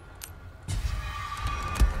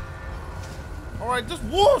 Alright, this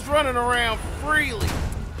wolf's running around freely.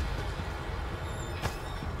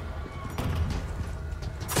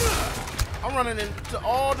 I'm running into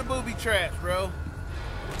all the booby traps, bro.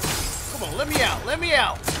 Come on, let me out. Let me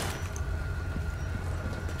out.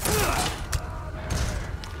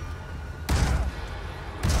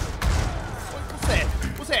 What's that?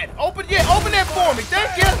 What's that? Open that for me.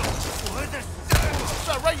 Thank you.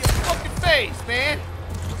 Shut right in your fucking face, man.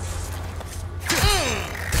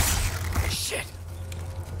 Shit.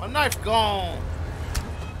 My knife gone.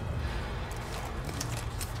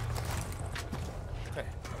 Okay.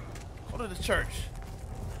 Go to the church.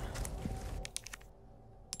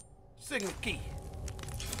 Signet key.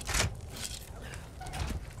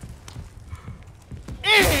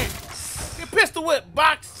 Get pistol whip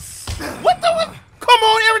box. What the? Come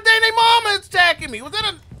on, everything they mama is attacking me. Was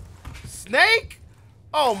that a snake?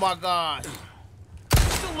 Oh my god.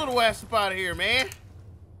 Get your little ass up out of here, man.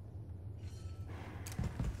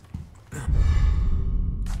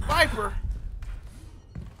 Viper.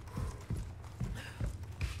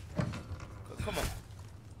 Come on.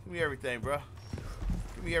 Give me everything, bro.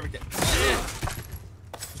 Give me everything.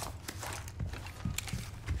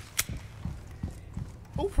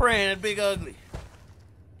 Who praying that big ugly?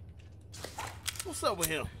 What's up with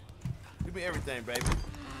him? Give me everything, baby.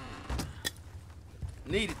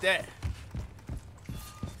 Needed that.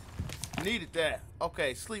 Needed that.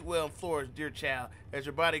 Okay, sleep well in Florence, dear child. As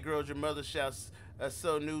your body grows, your mother shall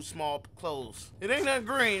sew new small clothes. It ain't nothing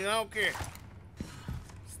green, I don't care.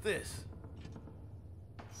 What's this?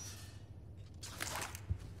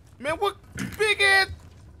 Man, what big ass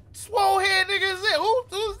swole head nigga is that?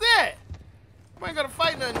 Who's that? I ain't gotta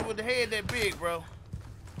fight nothing with the head that big, bro.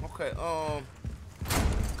 Okay,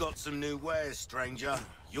 Got some new wares, stranger.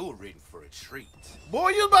 You're in for a treat. Boy,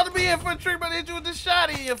 you about to be in for a treat, but hit you with this shot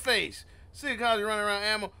in your face. See how you running around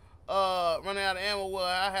ammo, running out of ammo. Well,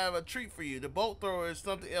 I have a treat for you. The bolt thrower is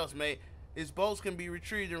something else, mate. Its bolts can be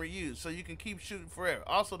retrieved and reused, so you can keep shooting forever.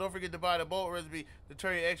 Also, don't forget to buy the bolt recipe to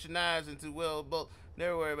turn your extra knives into bolt.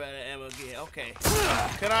 Never worry about that ammo again. Okay.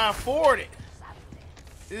 Can I afford it?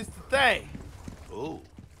 It's the thing. Ooh,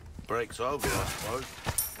 breaks over, I suppose.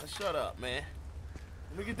 Now shut up, man.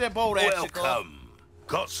 Let me get that bolt action. Welcome.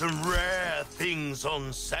 Got some rare things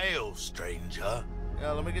on sale, stranger.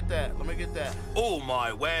 Yeah, let me get that. Let me get that. All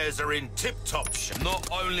my wares are in tip-top shape. Not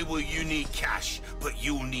only will you need cash, but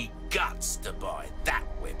you'll need guts to buy that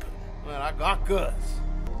weapon. Man, I got guts.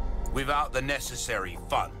 Without the necessary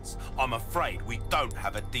funds, I'm afraid we don't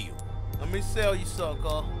have a deal. Let me sell you something,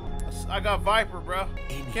 Cole. I got Viper, bro.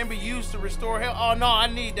 Can be used to restore health. Oh, no, I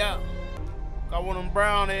need that. Got one of them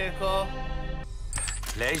brown head, Cole.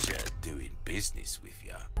 Pleasure doing business with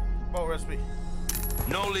you. Bolt recipe.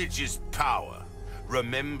 Knowledge is power.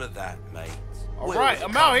 Remember that, mate. All right,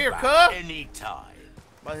 I'm out here, cuz. Anytime.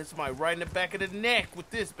 Might hit somebody right in the back of the neck with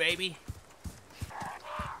this, baby.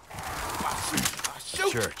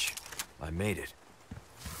 Shoot. Church. I made it.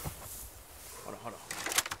 Hold on.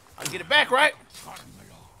 I'll get it back, right?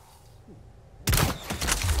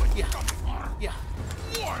 Yeah.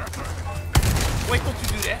 Wait, don't you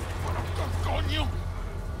do that.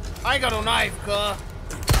 I ain't got no knife, cuz.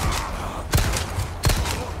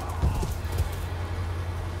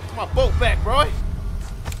 My boat back, bro.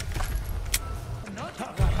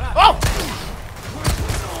 Oh!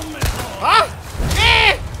 Huh?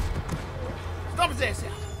 Yeah! Stop his ass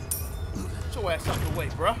out. Get your ass out the way,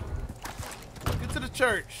 bro. Get to the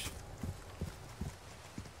church.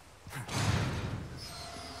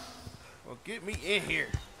 Well, get me in here.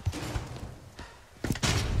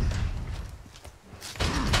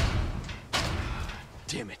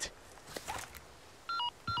 Damn it.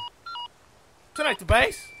 Tonight, the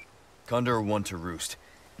base. Condor 1 to roost.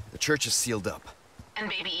 The church is sealed up. And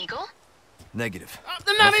Baby Eagle? Negative.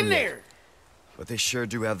 They're not Nothing in there. Yet. But they sure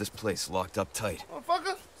do have this place locked up tight.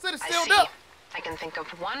 Motherfucker, said it's I sealed see. up. I can think of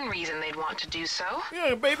one reason they'd want to do so.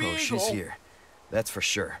 Yeah, Baby Oh, Eagle. she's here. That's for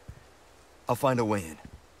sure. I'll find a way in.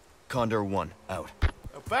 Condor 1, out.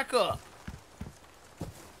 Back up.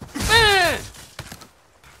 Man!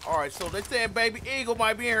 Alright, so they saying Baby Eagle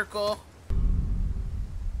might be in here, Cole.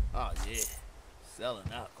 Oh, yeah. Selling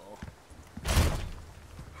alcohol.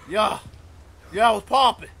 Yeah. Yeah, I was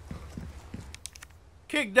pumping.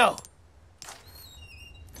 Kick dough.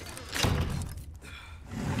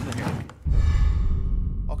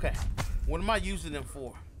 Okay. What am I using them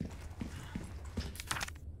for?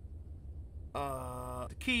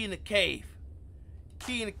 The key in the cave.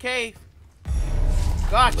 Key in the cave.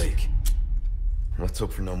 Gotcha. Lake. Let's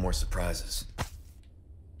hope for no more surprises.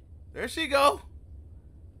 There she go.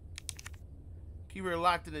 Keep her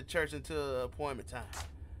locked in the church until appointment time.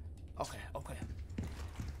 Okay.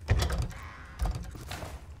 Get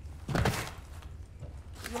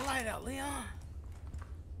your light out, Leon.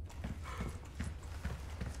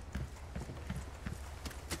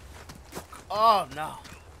 Oh no.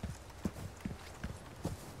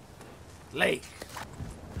 Lake.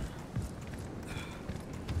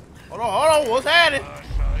 Hold on, what's happening?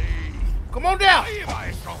 Come on down.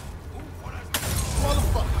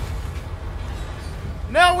 Motherfucker.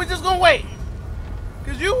 Now we just gonna wait.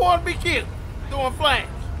 Cause you wanna be killed. Doing flames.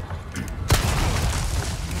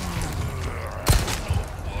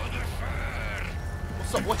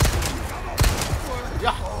 What's up, what?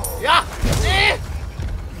 Yeah.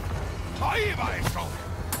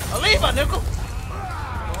 Arriba, nickel.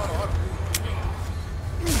 Hold on.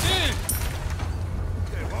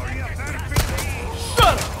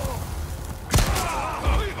 Shut up.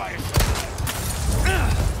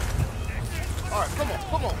 Alright, come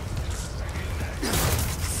on.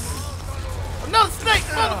 Another snake,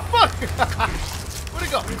 motherfucker! Where'd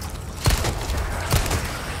he go?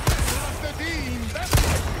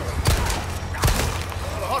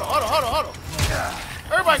 Hold on.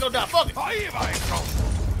 Everybody go down, fuck it. All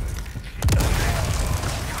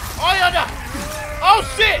y'all die. Oh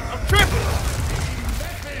shit, I'm tripping.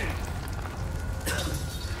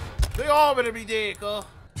 They all better be dead, cuz.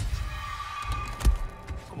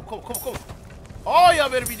 Come on. All y'all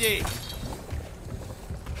better be dead.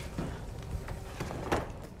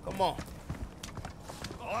 Come on.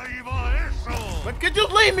 But could you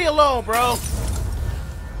leave me alone, bro?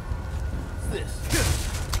 What's this?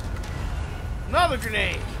 Another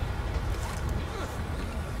grenade.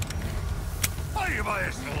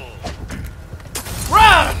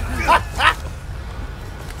 Run!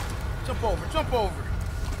 Jump over. Stick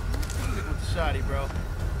with the shotty, bro.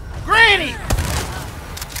 Granny!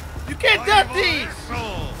 You can't duck these!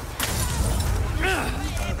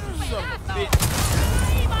 Son of a bitch.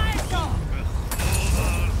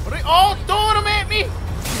 Are they all throwing them at me?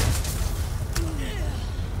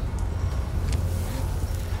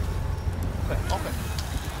 Okay.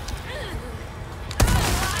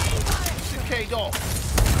 Shit K'd off.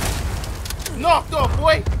 Knocked off,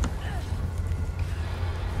 boy.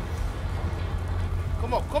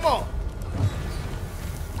 Come on.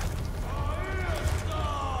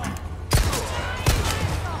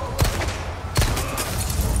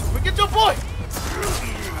 Let me get your boy.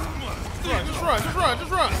 Just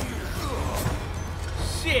run.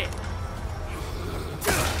 Shit.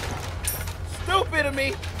 Stupid of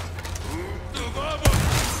me. You'll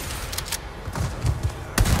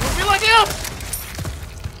be like him.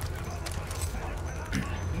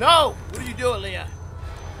 No. What are you doing, Leon?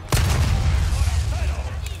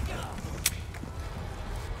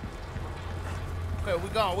 Okay, we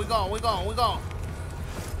gone.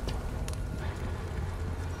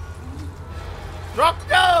 Drop the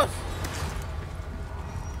doors!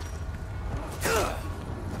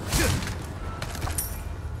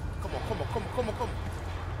 Come on.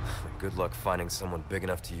 Good luck finding someone big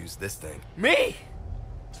enough to use this thing. Me?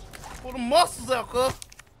 Pull the muscles out, cuz.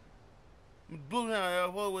 Blue,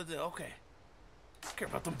 what was it? Okay. I care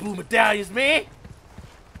about them blue medallions, man.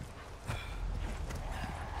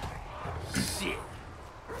 Shit.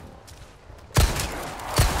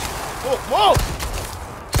 Whoa!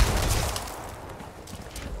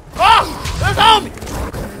 Oh! There's homie!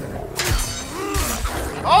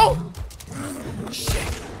 Oh!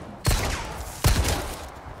 Shit.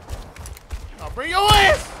 Now bring your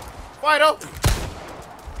ass! Fido!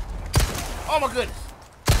 Oh my goodness.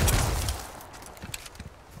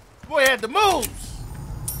 Boy had the moves!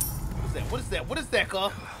 What is that,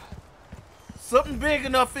 cuz? Something big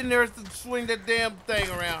enough in there to swing that damn thing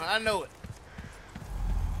around. I know it.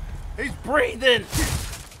 He's breathing.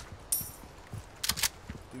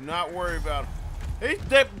 Do not worry about him. He's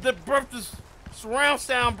the surround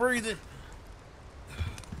sound breathing.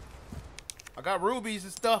 I got rubies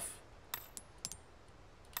and stuff.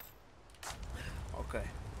 Okay.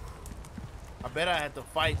 I bet I had to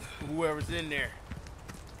fight whoever's in there.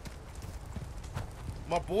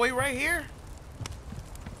 My boy right here?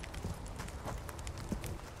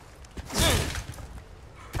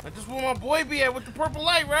 That's just where my boy be at with the purple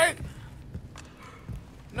light, right?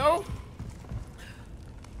 No?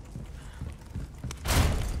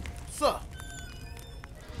 What's up?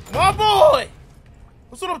 My boy!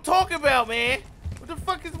 That's what I'm talking about, man. What the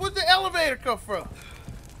fuck where'd the elevator come from?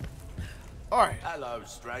 Alright. Hello,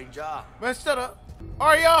 stranger. Man, shut up.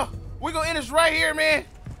 Alright, y'all. We're gonna end this right here, man.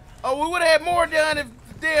 Oh, we would have had more done if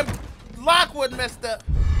the damn lock wasn't messed up.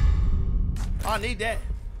 I need that.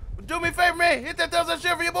 But do me a favor, man. Hit that thumbs up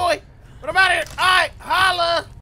share for your boy. But I'm out of here. Alright.